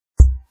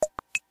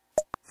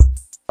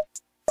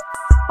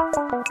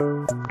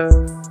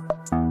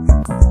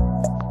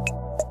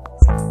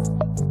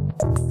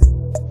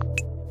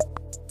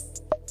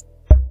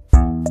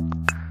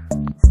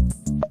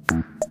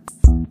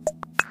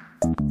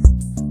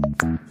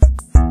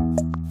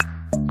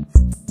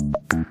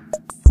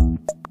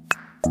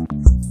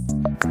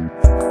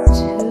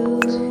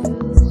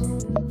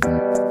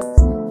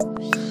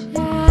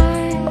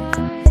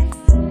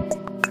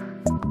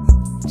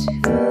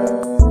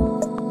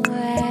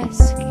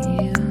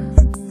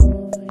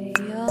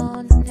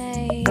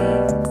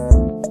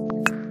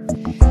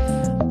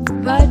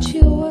But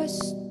you were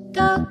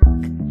stuck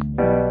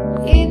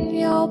in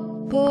your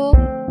book,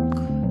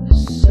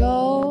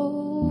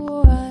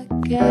 so I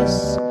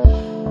guess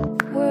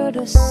we're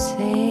the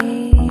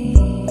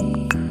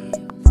same.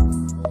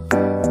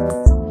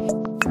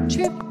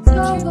 Tripped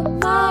over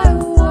my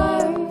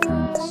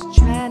words,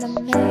 trying to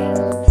make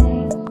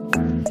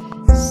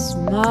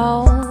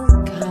small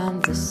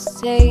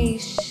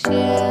conversation.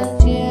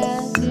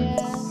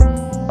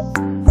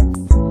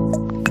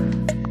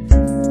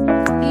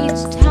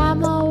 Each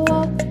time I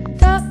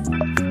walked up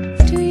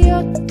to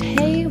your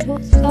table,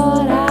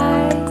 thought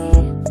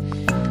I'd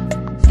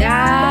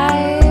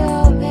die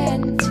of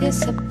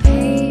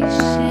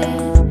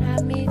anticipation.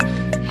 I mean,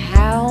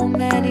 how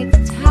many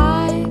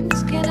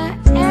times can I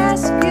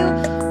ask you,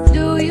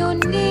 do you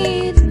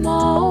need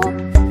more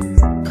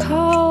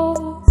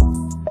coffee?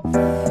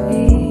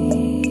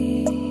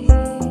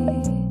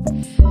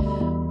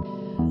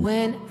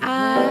 When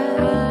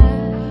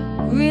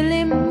I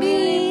really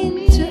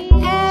mean to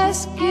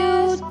ask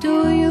you,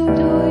 do you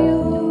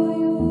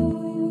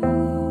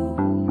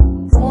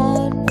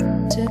want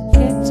to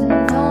get to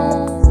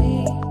know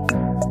me?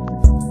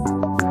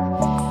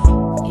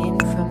 In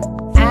from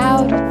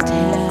out of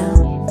town,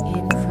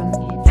 in from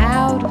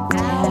out of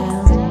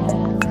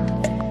town,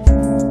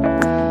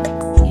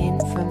 in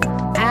from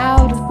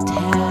out of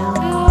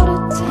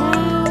town,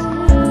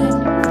 and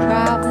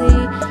probably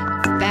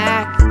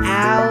back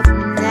out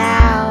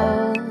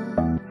now.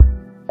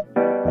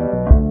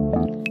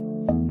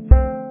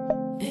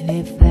 And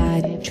if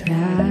I try,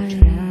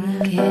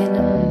 I can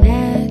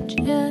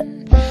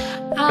imagine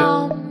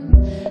I'm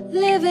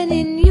living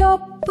in your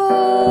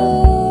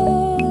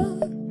book,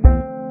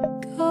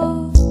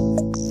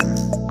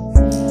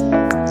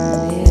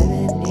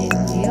 living in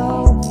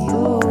your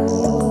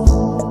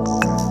book.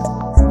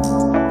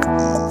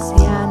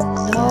 See, I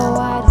know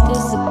I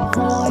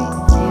disappoint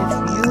if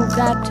you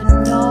got to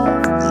know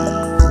me,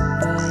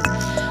 but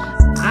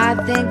I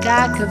think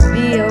I could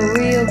be a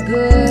real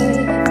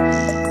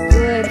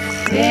good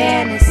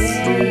fantasy.